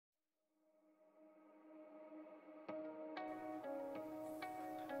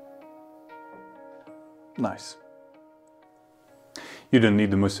Nice. You don't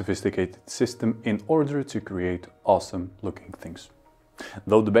need the most sophisticated system in order to create awesome looking things.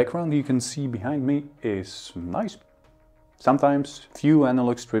 Though the background you can see behind me is nice, sometimes few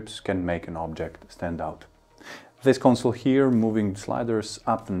analog strips can make an object stand out. This console here, moving sliders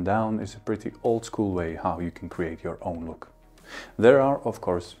up and down, is a pretty old school way how you can create your own look. There are, of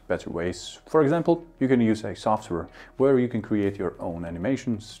course, better ways. For example, you can use a software where you can create your own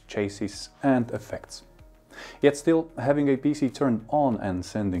animations, chases and effects. Yet still, having a PC turned on and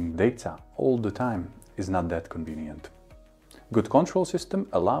sending data all the time is not that convenient. Good control system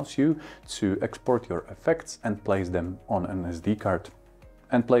allows you to export your effects and place them on an SD card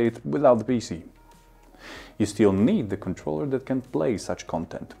and play it without the PC. You still need the controller that can play such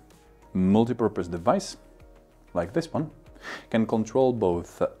content. Multi-purpose device, like this one, can control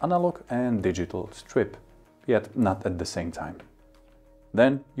both analog and digital strip, yet not at the same time.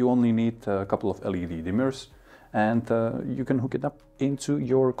 Then you only need a couple of LED dimmers and you can hook it up into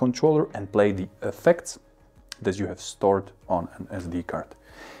your controller and play the effects that you have stored on an SD card.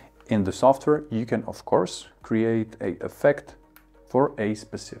 In the software you can of course create an effect for a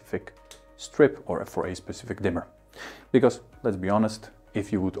specific strip or for a specific dimmer. Because let's be honest,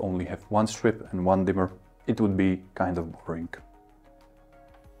 if you would only have one strip and one dimmer, it would be kind of boring.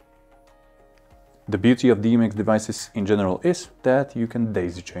 The beauty of DMX devices in general is that you can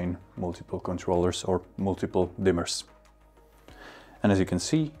daisy chain multiple controllers or multiple dimmers. And as you can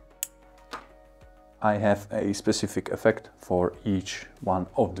see, I have a specific effect for each one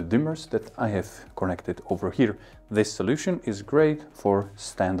of the dimmers that I have connected over here. This solution is great for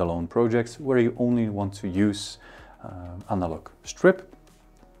standalone projects where you only want to use analog strip,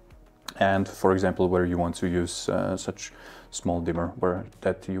 and for example where you want to use such small dimmer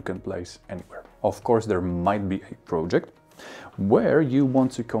that you can place anywhere. Of course, there might be a project where you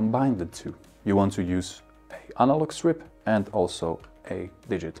want to combine the two. You want to use an analog strip and also a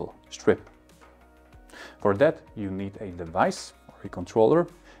digital strip. For that, you need a device or a controller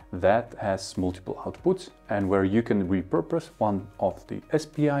that has multiple outputs and where you can repurpose one of the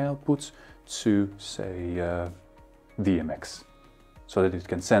SPI outputs to, say, DMX, so that it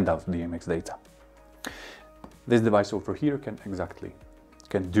can send out DMX data. This device over here can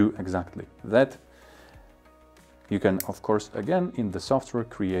do exactly that. You can, of course, again in the software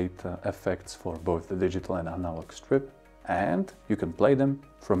create effects for both the digital and analog strip, and you can play them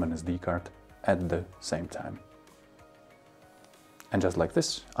from an SD card at the same time. And just like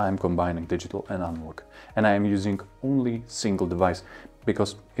this, I am combining digital and analog, and I am using only single device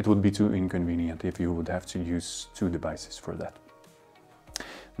because it would be too inconvenient if you would have to use two devices for that.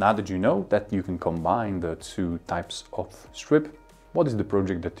 Now that you know that you can combine the two types of strip, what is the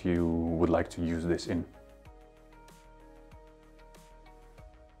project that you would like to use this in?